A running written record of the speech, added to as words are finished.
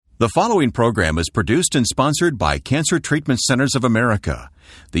The following program is produced and sponsored by Cancer Treatment Centers of America.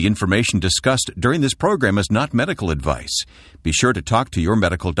 The information discussed during this program is not medical advice. Be sure to talk to your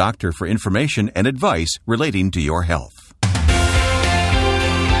medical doctor for information and advice relating to your health.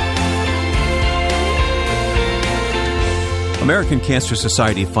 American Cancer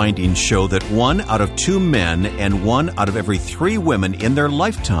Society findings show that 1 out of 2 men and 1 out of every 3 women in their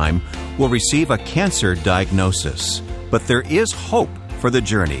lifetime will receive a cancer diagnosis. But there is hope for the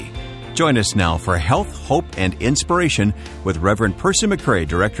journey. Join us now for Health, Hope, and Inspiration with Reverend Percy McCray,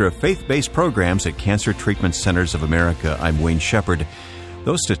 Director of Faith-Based Programs at Cancer Treatment Centers of America. I'm Wayne Shepherd.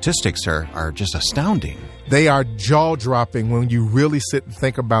 Those statistics are just astounding. They are jaw-dropping when you really sit and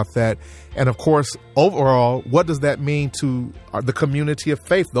think about that. And of course, overall, what does that mean to the community of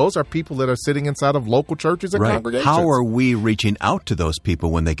faith? Those are people that are sitting inside of local churches and congregations. How are we reaching out to those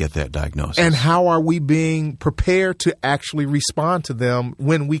people when they get that diagnosis? And how are we being prepared to actually respond to them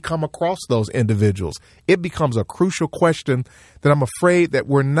when we come across those individuals? It becomes a crucial question that I'm afraid that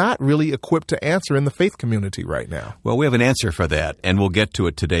we're not really equipped to answer in the faith community right now. Well, we have an answer for that, and we'll get to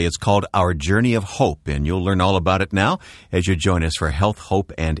it today. It's called Our Journey of Hope, and you'll learn all about it now as you join us for Health,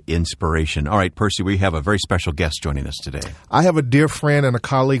 Hope, and Inspiration. All right, Percy, we have a very special guest joining us today. I have a dear friend and a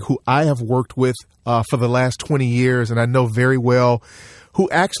colleague who I have worked with for the last 20 years, and I know very well, who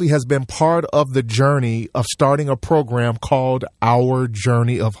actually has been part of the journey of starting a program called Our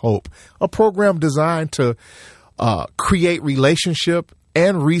Journey of Hope, a program designed to create relationship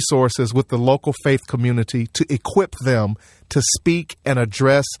and resources with the local faith community to equip them to speak and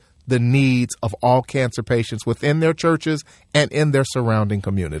address the needs of all cancer patients within their churches and in their surrounding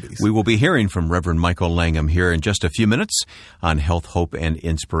communities. We will be hearing from Reverend Michael Langham here in just a few minutes on Health, Hope, and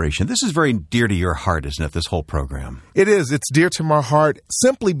Inspiration. This is very dear to your heart, isn't it, this whole program? It is. It's dear to my heart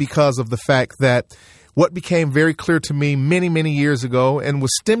simply because of the fact that what became very clear to me many, many years ago and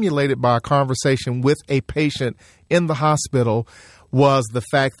was stimulated by a conversation with a patient in the hospital was the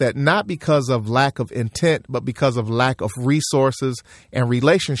fact that not because of lack of intent, but because of lack of resources and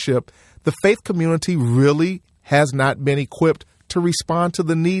relationship, the faith community really has not been equipped to respond to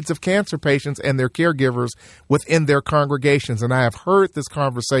the needs of cancer patients and their caregivers within their congregations. And I have heard this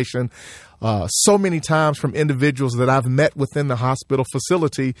conversation so many times from individuals that I've met within the hospital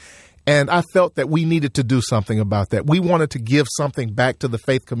facility. And I felt that we needed to do something about that. We wanted to give something back to the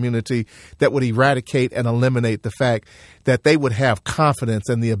faith community that would eradicate and eliminate the fact that they would have confidence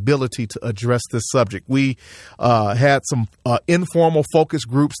and the ability to address this subject. We had some informal focus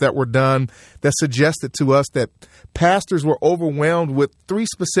groups that were done that suggested to us that pastors were overwhelmed with 3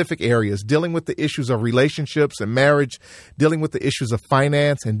 specific areas: dealing with the issues of relationships and marriage, dealing with the issues of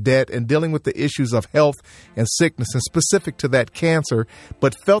finance and debt, and dealing with the issues of health and sickness, and specific to that, cancer,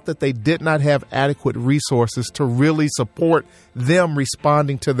 but felt that they did not have adequate resources to really support them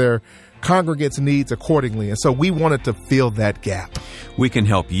responding to their congregants' needs accordingly. And so we wanted to fill that gap. We can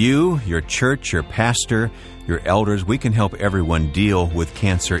help you, your church, your pastor, your elders. We can help everyone deal with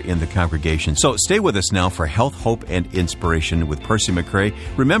cancer in the congregation. So stay with us now for Health, Hope, and Inspiration with Percy McCray.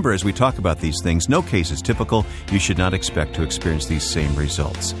 Remember, as we talk about these things, no case is typical. You should not expect to experience these same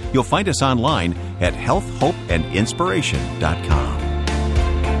results. You'll find us online at healthhopeandinspiration.com.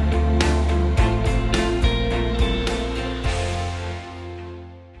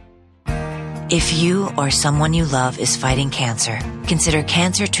 If you or someone you love is fighting cancer, consider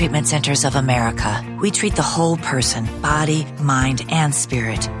Cancer Treatment Centers of America. We treat the whole person, body, mind, and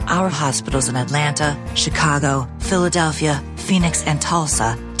spirit. Our hospitals in Atlanta, Chicago, Philadelphia, Phoenix, and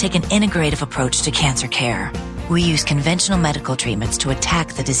Tulsa take an integrative approach to cancer care. We use conventional medical treatments to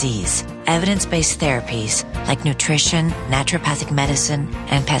attack the disease, evidence-based therapies like nutrition, naturopathic medicine,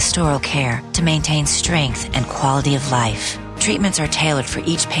 and pastoral care to maintain strength and quality of life. Treatments are tailored for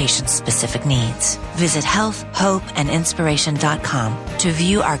each patient's specific needs. Visit healthhopeandinspiration.com to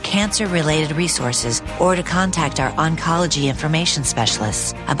view our cancer-related resources or to contact our oncology information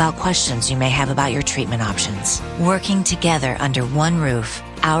specialists about questions you may have about your treatment options. Working together under one roof,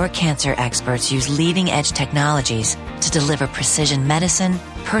 our cancer experts use leading-edge technologies to deliver precision medicine,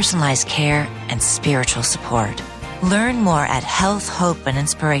 personalized care, and spiritual support. Learn more at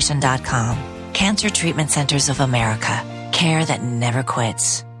healthhopeandinspiration.com. Cancer Treatment Centers of America. Care that never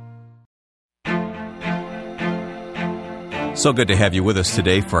quits. So good to have you with us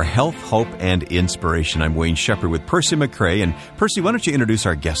today for Health, Hope, and Inspiration. I'm Wayne Shepherd with Percy McCray. And Percy, why don't you introduce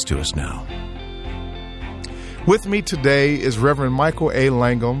our guest to us now? With me today is Reverend Michael A.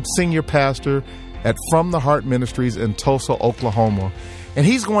 Langham, Senior Pastor at From the Heart Ministries in Tulsa, Oklahoma. And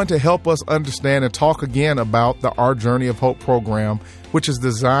he's going to help us understand and talk again about the Our Journey of Hope program, which is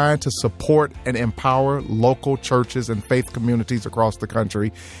designed to support and empower local churches and faith communities across the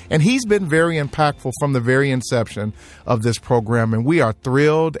country. And he's been very impactful from the very inception of this program, and we are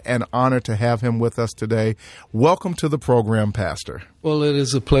thrilled and honored to have him with us today. Welcome to the program, Pastor. Well, it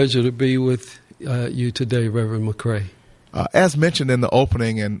is a pleasure to be with you today, Reverend McCray. As mentioned in the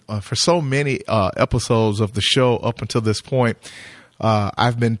opening, and for so many episodes of the show up until this point,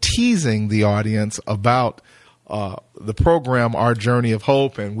 I've been teasing the audience about the program, Our Journey of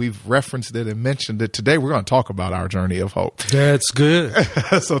Hope, and we've referenced it and mentioned it. Today, we're going to talk about Our Journey of Hope. That's good.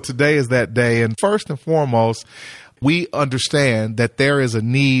 So today is that day. And first and foremost, we understand that there is a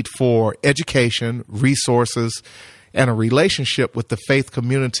need for education, resources, and a relationship with the faith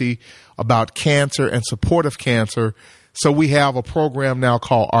community about cancer and support of cancer. So we have a program now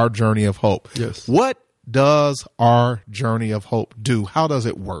called Our Journey of Hope. Yes. What does Our Journey of Hope do? How does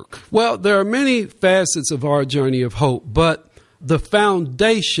it work? Well, there are many facets of Our Journey of Hope, but the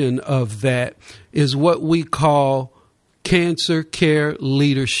foundation of that is what we call cancer care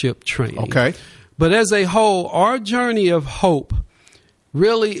leadership training. Okay. But as a whole, Our Journey of Hope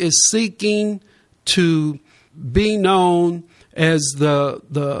really is seeking to be known as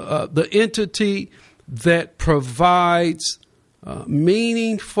the entity that provides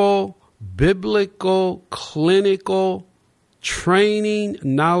meaningful biblical, clinical training,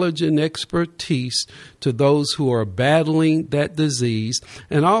 knowledge, and expertise to those who are battling that disease,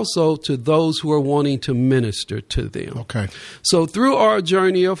 and also to those who are wanting to minister to them. Okay. So through Our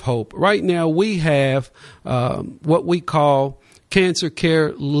Journey of Hope, right now we have what we call Cancer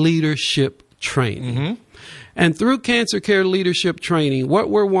Care Leadership Training. Mm-hmm. And through Cancer Care Leadership Training, what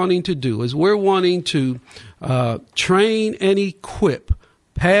we're wanting to do is we're wanting to train and equip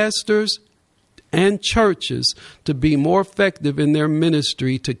pastors and churches to be more effective in their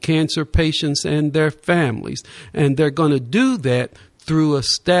ministry to cancer patients and their families. And they're going to do that through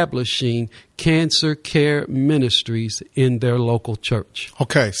establishing cancer care ministries in their local church.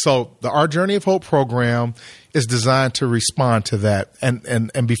 Okay, so the Our Journey of Hope program is designed to respond to that.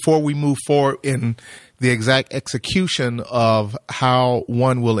 And before we move forward in the exact execution of how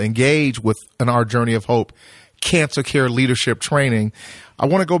one will engage with an Our Journey of Hope cancer care leadership training, I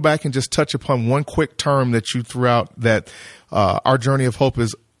want to go back and just touch upon one quick term that you threw out, that Our Journey of Hope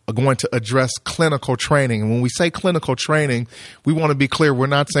is going to address clinical training. And when we say clinical training, we want to be clear. We're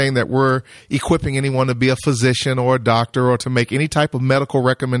not saying that we're equipping anyone to be a physician or a doctor or to make any type of medical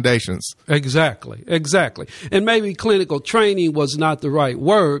recommendations. Exactly. And maybe clinical training was not the right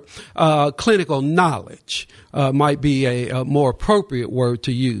word. Clinical knowledge might be a more appropriate word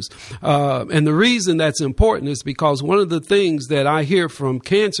to use. And the reason that's important is because one of the things that I hear from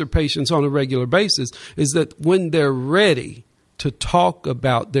cancer patients on a regular basis is that when they're ready to talk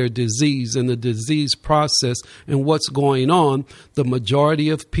about their disease and the disease process and what's going on, the majority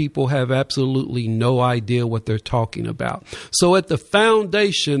of people have absolutely no idea what they're talking about. So at the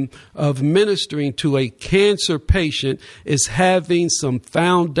foundation of ministering to a cancer patient is having some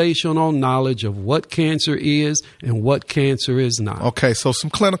foundational knowledge of what cancer is and what cancer is not. Okay, so some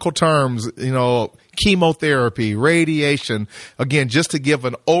clinical terms, chemotherapy, radiation, again, just to give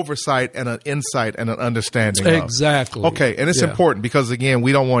an oversight and an insight and an understanding of. Exactly. Okay, and it's important because, again,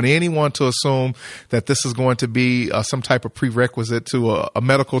 we don't want anyone to assume that this is going to be some type of prerequisite to a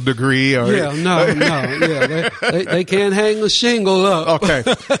medical degree. Or They can't hang the shingle up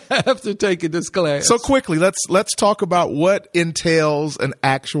after taking this class. So quickly, let's talk about what entails an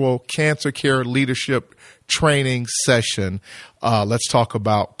actual cancer care leadership training session. Let's talk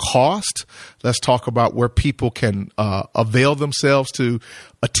about cost. Let's talk about where people can avail themselves to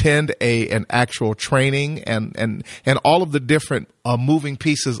attend an actual training and all of the different moving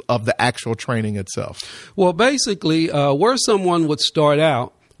pieces of the actual training itself. Well, basically, where someone would start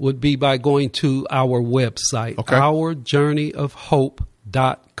out would be by going to our website,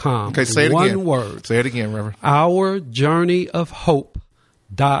 ourjourneyofhope.com. Okay, say it again. One word. Say it again, Reverend.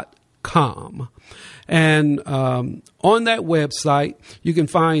 ourjourneyofhope.com. And on that website, you can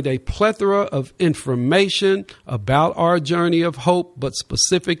find a plethora of information about Our Journey of Hope, but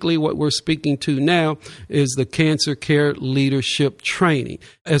specifically what we're speaking to now is the Cancer Care Leadership Training.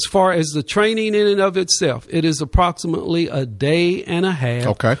 As far as the training in and of itself, it is approximately a day and a half.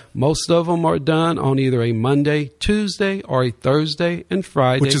 Okay. Most of them are done on either a Monday, Tuesday, or a Thursday and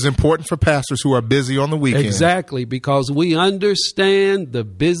Friday. Which is important for pastors who are busy on the weekend. Exactly, because we understand the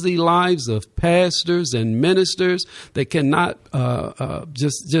busy lives of pastors pastors and ministers that cannot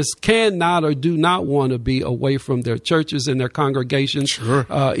just cannot or do not want to be away from their churches and their congregations, Sure.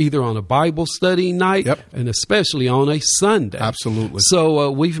 Either on a Bible study night and especially on a Sunday. Absolutely.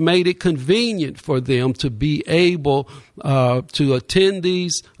 So we've made it convenient for them to be able to attend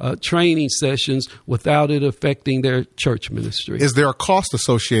these training sessions without it affecting their church ministry. Is there a cost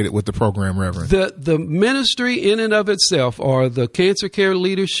associated with the program, Reverend? The ministry in and of itself, or the Cancer Care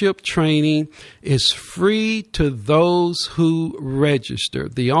Leadership Training, is free to those who register.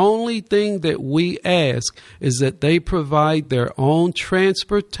 The only thing that we ask is that they provide their own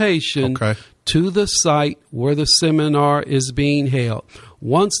transportation to the site where the seminar is being held.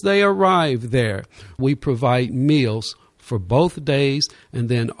 Once they arrive there, we provide meals for both days, and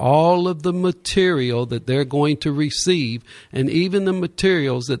then all of the material that they're going to receive, and even the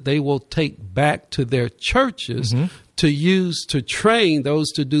materials that they will take back to their churches to use to train those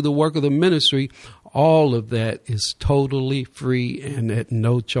to do the work of the ministry. All of that is totally free and at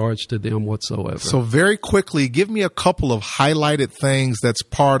no charge to them whatsoever. So very quickly, give me a couple of highlighted things that's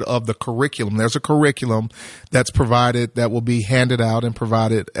part of the curriculum. There's a curriculum that's provided that will be handed out and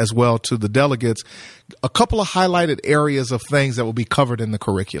provided as well to the delegates. A couple of highlighted areas of things that will be covered in the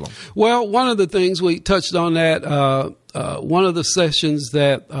curriculum. Well, one of the things we touched on that, one of the sessions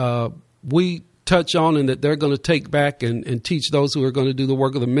that we touch on and that they're going to take back and teach those who are going to do the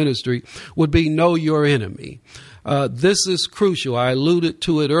work of the ministry would be know your enemy. This is crucial. I alluded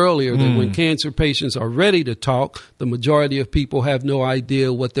to it earlier that when cancer patients are ready to talk, the majority of people have no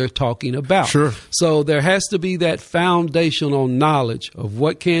idea what they're talking about. Sure. So there has to be that foundational knowledge of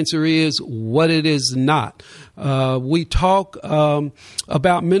what cancer is, what it is not. We talk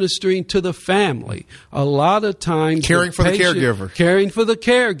about ministering to the family. A lot of times, caring for the caregiver. Caring for the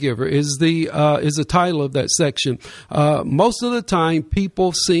caregiver is the title of that section. Most of the time,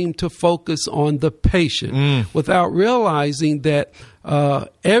 people seem to focus on the patient without realizing that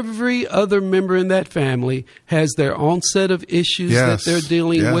every other member in that family has their own set of issues that they're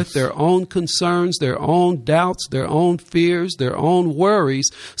dealing with, their own concerns, their own doubts, their own fears, their own worries.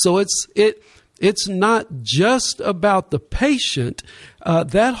 So it's not just about the patient.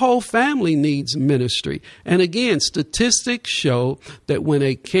 That whole family needs ministry. And again, statistics show that when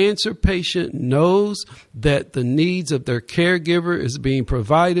a cancer patient knows that the needs of their caregiver is being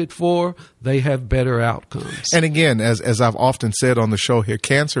provided for, they have better outcomes. And again, as I've often said on the show here,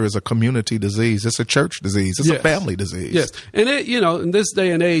 cancer is a community disease. It's a church disease. It's a family disease. Yes. And in this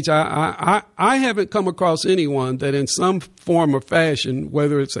day and age, I haven't come across anyone that in some form or fashion,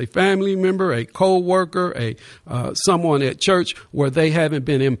 whether it's a family member, a co-worker, someone at church, where they haven't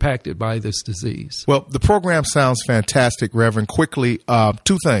been impacted by this disease. Well, the program sounds fantastic, Reverend. Quickly,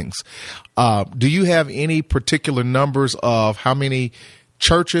 two things. Do you have any particular numbers of how many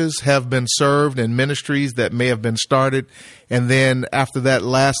churches have been served and ministries that may have been started? And then after that,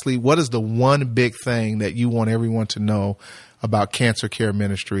 lastly, what is the one big thing that you want everyone to know about Cancer Care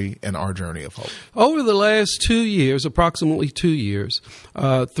Ministry and Our Journey of Hope? Over the last 2 years, approximately 2 years,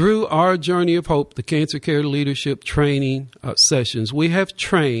 through Our Journey of Hope, the Cancer Care Leadership Training sessions, we have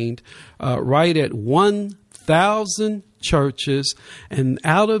trained right at 1,000 churches, and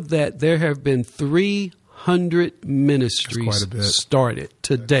out of that, there have been 300 ministries started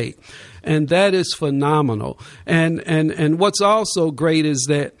to date. And that is phenomenal. And what's also great is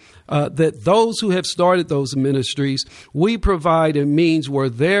that those who have started those ministries, we provide a means where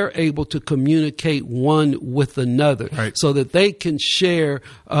they're able to communicate one with another, so that they can share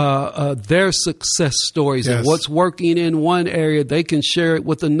their success stories and what's working in one area, they can share it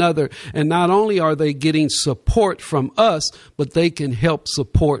with another. And not only are they getting support from us, but they can help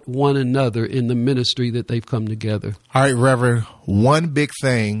support one another in the ministry that they've come together. All right, Reverend, one big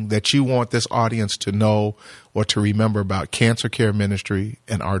thing that you want this audience to know or to remember about Cancer Care Ministry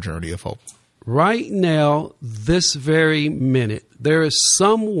and Our Journey of Hope. Right now, this very minute, there is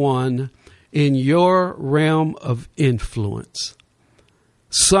someone in your realm of influence,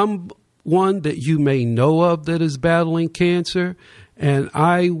 someone that you may know of that is battling cancer, and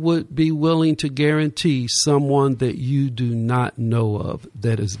I would be willing to guarantee someone that you do not know of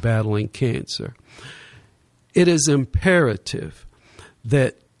that is battling cancer. It is imperative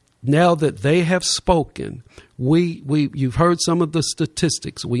that now that they have spoken, you've heard some of the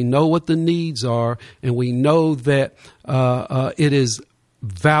statistics. We know what the needs are, and we know that it is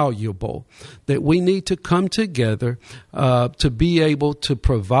valuable, that we need to come together to be able to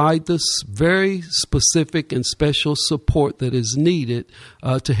provide this very specific and special support that is needed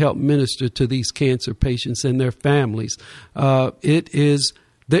to help minister to these cancer patients and their families. It is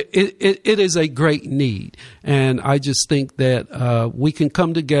it is a great need. And I just think that we can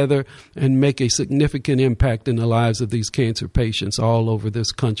come together and make a significant impact in the lives of these cancer patients all over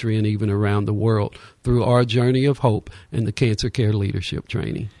this country and even around the world through our journey of hope and the Cancer Care Leadership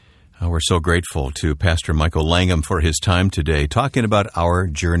Training. We're so grateful to Pastor Michael Langham for his time today talking about our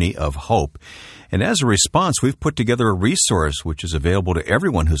journey of hope. And as a response, we've put together a resource which is available to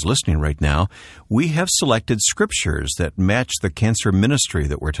everyone who's listening right now. We have selected scriptures that match the cancer ministry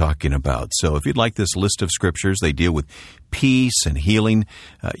that we're talking about. So if you'd like this list of scriptures, they deal with peace and healing.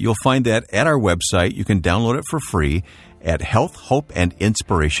 You'll find that at our website. You can download it for free at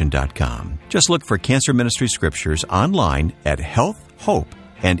healthhopeandinspiration.com. Just look for Cancer Ministry Scriptures online at Health, Hope,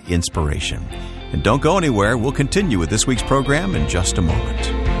 and Inspiration. And don't go anywhere. We'll continue with this week's program in just a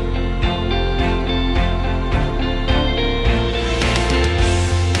moment.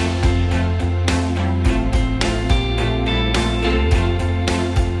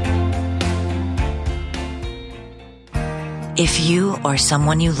 If you or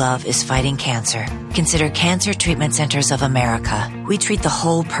someone you love is fighting cancer, consider Cancer Treatment Centers of America. We treat the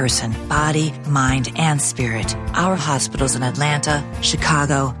whole person, body, mind, and spirit. Our hospitals in Atlanta,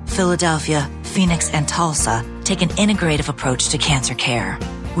 Chicago, Philadelphia, Phoenix, and Tulsa take an integrative approach to cancer care.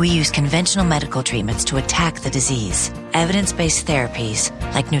 We use conventional medical treatments to attack the disease, evidence-based therapies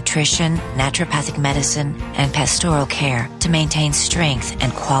like nutrition, naturopathic medicine, and pastoral care to maintain strength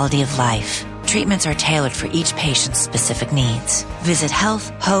and quality of life. Treatments are tailored for each patient's specific needs. Visit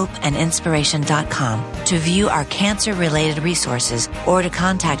healthhopeandinspiration.com to view our cancer-related resources or to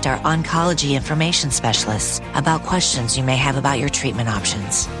contact our oncology information specialists about questions you may have about your treatment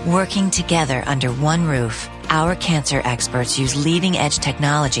options. Working together under one roof, our cancer experts use leading-edge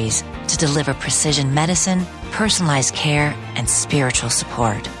technologies to deliver precision medicine, personalized care, and spiritual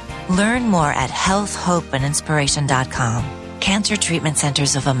support. Learn more at healthhopeandinspiration.com. Cancer Treatment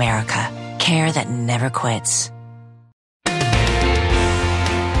Centers of America. Care that never quits.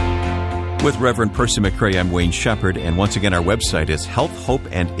 With Reverend Percy McCray, I'm Wayne Shepherd, and once again, our website is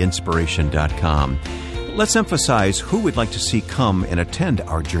healthhopeandinspiration.com. Let's emphasize who we'd like to see come and attend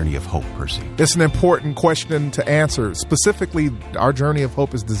our Journey of Hope, Percy. It's an important question to answer. Specifically, our Journey of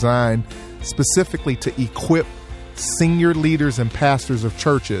Hope is designed specifically to equip senior leaders and pastors of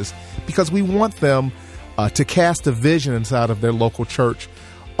churches because we want them to cast a vision inside of their local church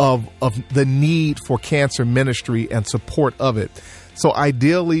of the need for cancer ministry and support of it. So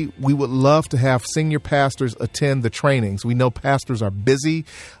ideally, we would love to have senior pastors attend the trainings. We know pastors are busy.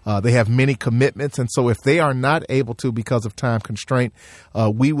 They have many commitments. And so if they are not able to because of time constraint,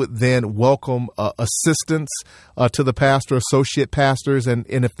 we would then welcome assistance to the pastor, associate pastors. And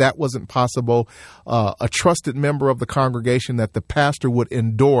if that wasn't possible, a trusted member of the congregation that the pastor would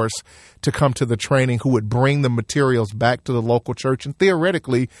endorse to come to the training, who would bring the materials back to the local church and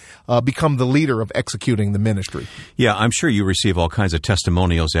theoretically become the leader of executing the ministry. Yeah, I'm sure you receive all kinds of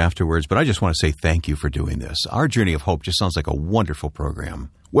testimonials afterwards, but I just want to say thank you for doing this. Our Journey of Hope just sounds like a wonderful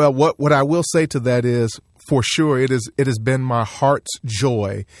program. Well, what I will say to that is, for sure, it has been my heart's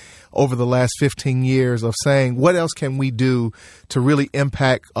joy over the last 15 years of saying, what else can we do to really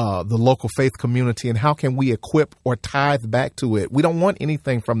impact the local faith community, and how can we equip or tithe back to it? We don't want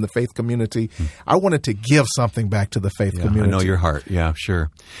anything from the faith community. I wanted to give something back to the faith community. I know your heart. Yeah,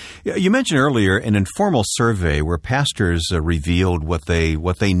 sure. You mentioned earlier an informal survey where pastors revealed what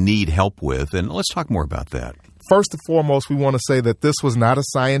they need help with, and let's talk more about that. First and foremost, we want to say that this was not a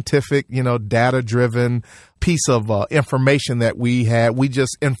scientific, data-driven piece of information that we had. We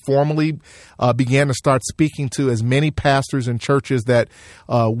just informally began to start speaking to as many pastors and churches that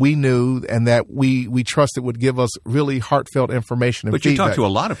we knew and that we trusted would give us really heartfelt information and feedback. But you talked to a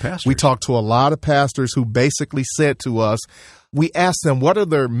lot of pastors. We talked to a lot of pastors who basically said to us, we asked them what are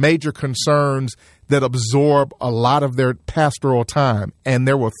their major concerns that absorb a lot of their pastoral time. And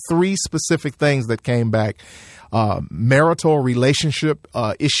there were three specific things that came back. Marital relationship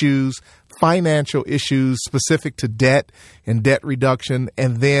issues, financial issues specific to debt and debt reduction,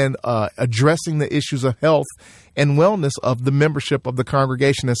 and then addressing the issues of health and wellness of the membership of the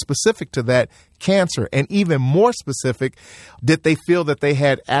congregation, and specific to that, cancer. And even more specific, did they feel that they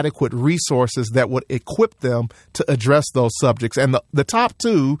had adequate resources that would equip them to address those subjects? And the top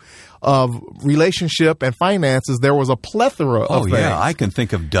two of relationship and finances, there was a plethora of things. Yeah, I can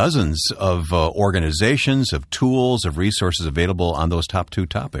think of dozens of organizations, of tools, of resources available on those top two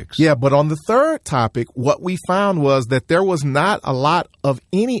topics. Yeah, but on the third topic, what we found was that there was not a lot of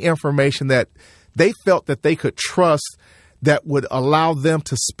any information that they felt that they could trust that would allow them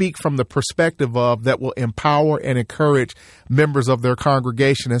to speak from the perspective of that will empower and encourage members of their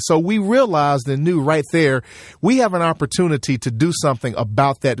congregation. And so we realized and knew right there, we have an opportunity to do something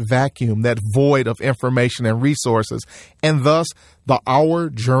about that vacuum, that void of information and resources. And thus, the Our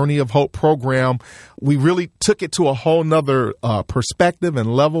Journey of Hope program, we really took it to a whole nother perspective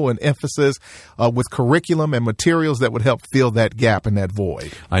and level and emphasis with curriculum and materials that would help fill that gap and that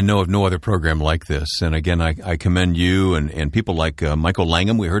void. I know of no other program like this. And again, I commend you and people like Michael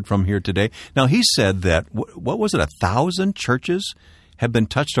Langham we heard from here today. Now, he said that, what was it, 1,000 churches have been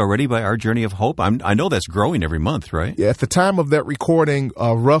touched already by Our Journey of Hope? I know that's growing every month, right? Yeah, at the time of that recording,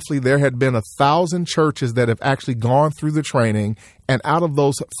 roughly there had been 1,000 churches that have actually gone through the training. And out of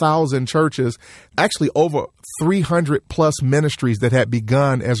those 1,000 churches, actually over 300 plus ministries that had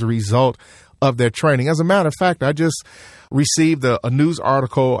begun as a result of their training. As a matter of fact, I just received a news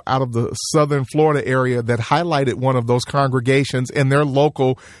article out of the southern Florida area that highlighted one of those congregations in their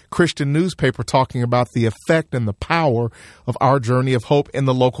local Christian newspaper, talking about the effect and the power of Our Journey of Hope in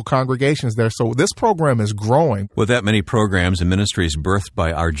the local congregations there. So this program is growing. With that many programs and ministries birthed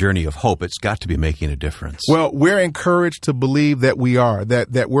by Our Journey of Hope, it's got to be making a difference. Well, we're encouraged to believe that we are,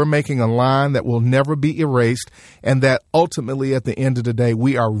 that we're making a line that will never be erased, and that ultimately at the end of the day,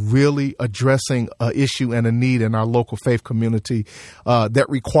 we are really addressing an issue and a need in our local faith community that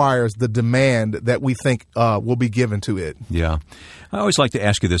requires the demand that we think will be given to it. Yeah. I always like to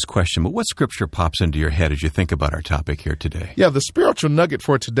ask you this question, but what scripture pops into your head as you think about our topic here today? Yeah, the spiritual nugget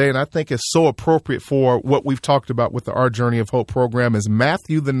for today, and I think it's so appropriate for what we've talked about with the Our Journey of Hope program, is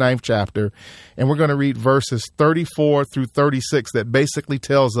Matthew, the 9th chapter. And we're going to read verses 34 through 36 that basically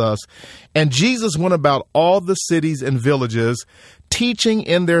tells us, "And Jesus went about all the cities and villages, teaching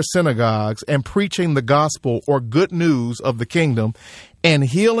in their synagogues and preaching the gospel or good news of the kingdom, and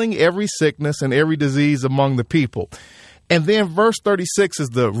healing every sickness and every disease among the people." And then verse 36 is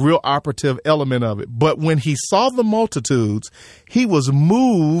the real operative element of it. "But when he saw the multitudes, he was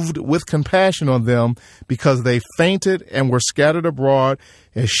moved with compassion on them, because they fainted and were scattered abroad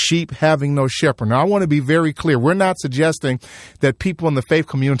as sheep having no shepherd." Now, I want to be very clear. We're not suggesting that people in the faith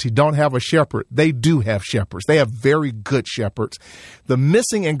community don't have a shepherd. They do have shepherds. They have very good shepherds. The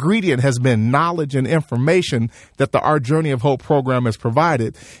missing ingredient has been knowledge and information that the Our Journey of Hope program has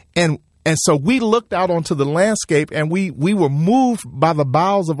provided. And so we looked out onto the landscape, and we were moved by the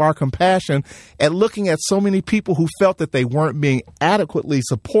bowels of our compassion at looking at so many people who felt that they weren't being adequately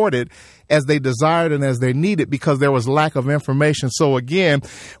supported as they desired and as they needed, because there was lack of information. So again,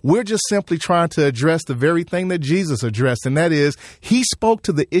 we're just simply trying to address the very thing that Jesus addressed, and that is, he spoke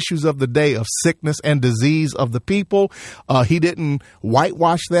to the issues of the day of sickness and disease of the people. He didn't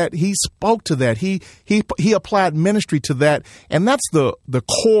whitewash that. He spoke to that. He applied ministry to that. And that's the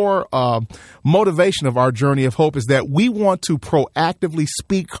core motivation of Our Journey of Hope, is that we want to proactively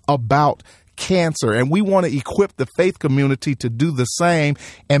speak about cancer, and we want to equip the faith community to do the same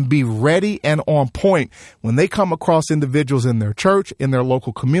and be ready and on point when they come across individuals in their church, in their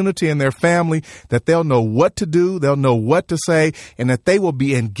local community, in their family, that they'll know what to do, they'll know what to say, and that they will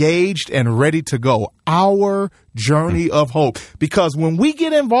be engaged and ready to go. Our Journey of Hope. Because when we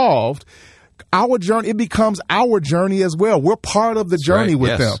get involved, our journey, it becomes our journey as well. We're part of the journey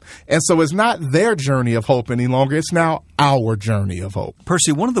with them. And so it's not their journey of hope any longer. It's now our journey of hope.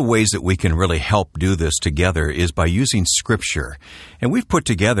 Percy, one of the ways that we can really help do this together is by using Scripture. And we've put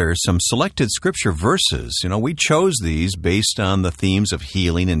together some selected Scripture verses. We chose these based on the themes of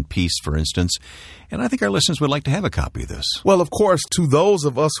healing and peace, for instance. And I think our listeners would like to have a copy of this. Well, of course, to those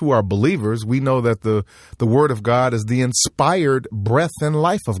of us who are believers, we know that the Word of God is the inspired breath and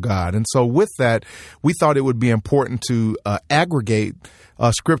life of God. And so with that, we thought it would be important to aggregate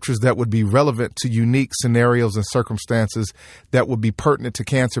scriptures that would be relevant to unique scenarios and circumstances that would be pertinent to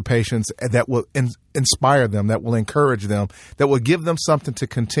cancer patients, that will inspire them, that will encourage them, that will give them something to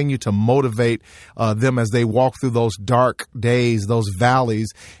continue to motivate them as they walk through those dark days, those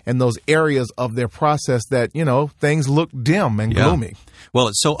valleys, and those areas of their process that, things look dim and gloomy. Well,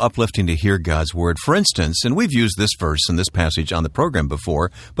 it's so uplifting to hear God's Word. For instance, and we've used this verse and this passage on the program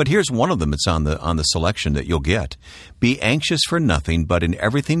before, but here's one of them. It's on the selection that you'll get. "Be anxious for nothing, but in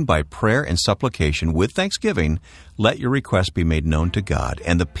everything by prayer and supplication with thanksgiving, let your requests be made known to God.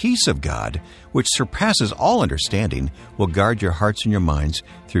 And the peace of God, which surpasses all understanding, will guard your hearts and your minds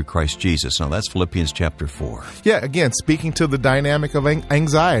through Christ Jesus." Now, that's Philippians chapter 4. Yeah, again, speaking to the dynamic of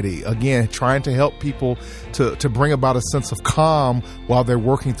anxiety. Again, trying to help people to bring about a sense of calm while while they're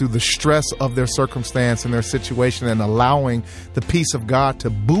working through the stress of their circumstance and their situation, and allowing the peace of God to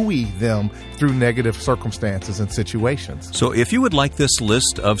buoy them through negative circumstances and situations. So if you would like this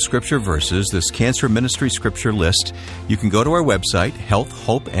list of scripture verses, this Cancer Ministry scripture list, you can go to our website,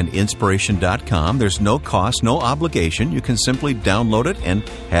 healthhopeandinspiration.com. There's no cost, no obligation. You can simply download it and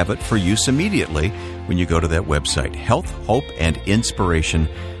have it for use immediately when you go to that website,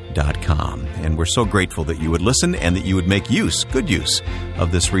 healthhopeandinspiration.com. And we're so grateful that you would listen and that you would make good use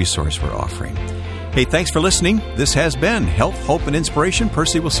of this resource we're offering. Hey, thanks for listening. This has been Health, Hope, and Inspiration.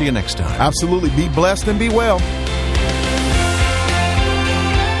 Percy, we'll see you next time. Absolutely. Be blessed and be well.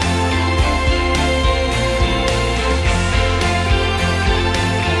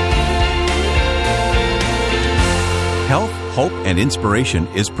 Health, Hope, and Inspiration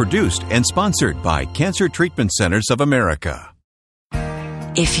is produced and sponsored by Cancer Treatment Centers of America.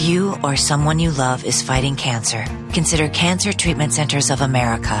 If you or someone you love is fighting cancer, consider Cancer Treatment Centers of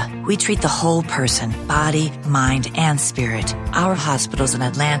America. We treat the whole person, body, mind, and spirit. Our hospitals in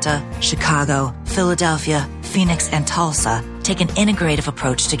Atlanta, Chicago, Philadelphia, Phoenix, and Tulsa take an integrative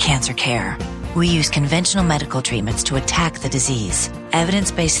approach to cancer care. We use conventional medical treatments to attack the disease,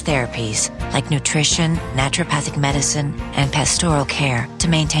 evidence-based therapies like nutrition, naturopathic medicine, and pastoral care to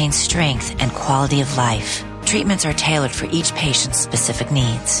maintain strength and quality of life. Treatments are tailored for each patient's specific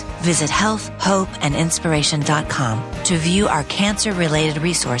needs. Visit healthhopeandinspiration.com to view our cancer-related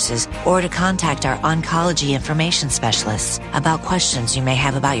resources or to contact our oncology information specialists about questions you may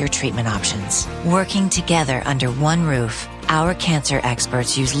have about your treatment options. Working together under one roof, our cancer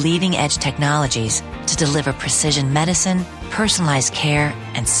experts use leading-edge technologies to deliver precision medicine, personalized care,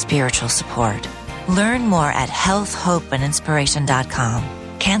 and spiritual support. Learn more at healthhopeandinspiration.com.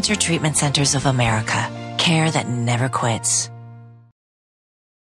 Cancer Treatment Centers of America. Care that never quits.